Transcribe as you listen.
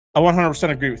I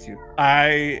 100% agree with you. I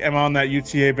am on that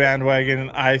UTA bandwagon.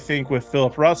 I think with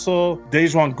Philip Russell,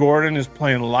 Dejuan Gordon is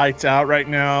playing lights out right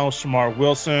now. Shamar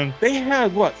Wilson. They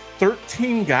had, what,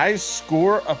 13 guys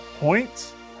score a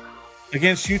point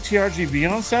against UTRGV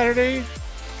on Saturday?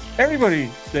 Everybody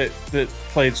that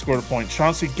played scored a point.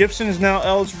 Chauncey Gibson is now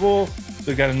eligible.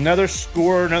 They've got another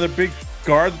scorer, another big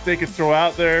guard that they could throw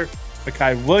out there.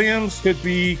 Makai Williams could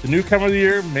be the newcomer of the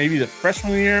year, maybe the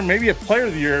freshman of the year, maybe a player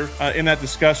of the year in that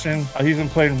discussion. He's been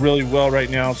playing really well right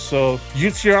now. So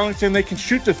UT Arlington, they can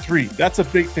shoot the three. That's a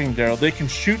big thing, Daryl. They can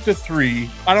shoot the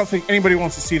three. I don't think anybody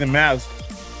wants to see the Mavs